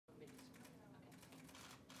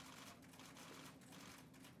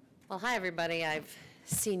Well, hi, everybody. I've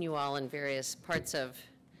seen you all in various parts of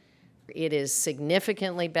it. Is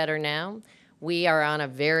significantly better now. We are on a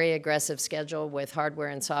very aggressive schedule with hardware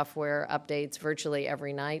and software updates virtually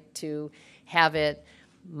every night to have it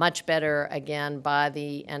much better again by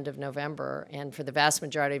the end of November. And for the vast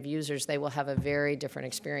majority of users, they will have a very different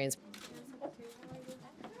experience.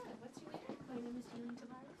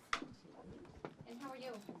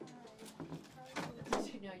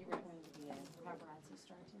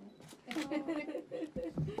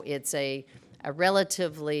 It's a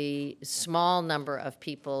relatively small number of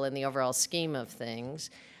people in the overall scheme of things,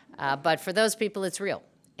 but for those people it's real.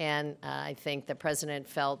 And I think the president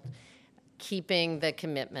felt keeping the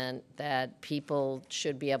commitment that people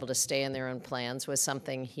should be able to stay in their own plans was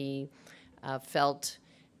something he felt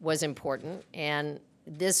was important. And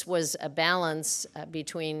this was a balance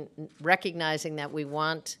between recognizing that we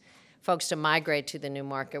want folks to migrate to the new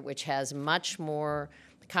market, which has much more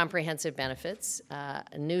comprehensive benefits,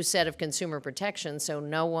 a new set of consumer protections, so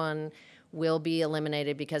no one will be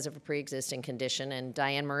eliminated because of a pre-existing condition. And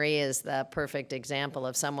Diane Marie is the perfect example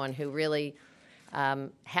of someone who really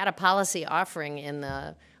had a policy offering in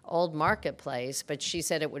the old marketplace, but she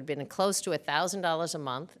said it would have been close to $1,000 a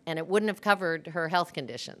month, and it wouldn't have covered her health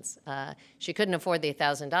conditions. She couldn't afford the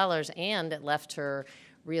 $1,000, and it left her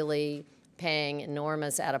really paying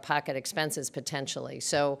enormous out-of-pocket expenses potentially.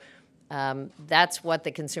 So that's what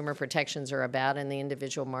the consumer protections are about in the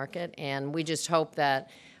individual market, and we just hope that,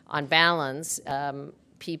 on balance,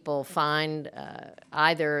 people find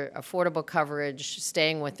either affordable coverage,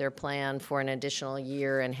 staying with their plan for an additional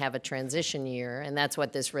year and have a transition year, and that's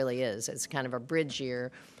what this really is. It's kind of a bridge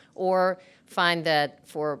year, or find that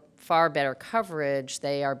for far better coverage,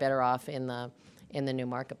 they are better off in the new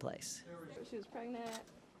marketplace. She was pregnant.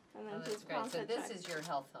 And then That's great. So this is your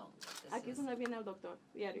health home. Aquí es donde viene el doctor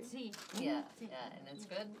diario. Sí. Yeah, yeah, and it's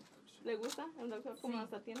good? ¿Le gusta el doctor cómo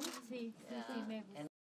nos atiende? Sí, sí, sí, me gusta.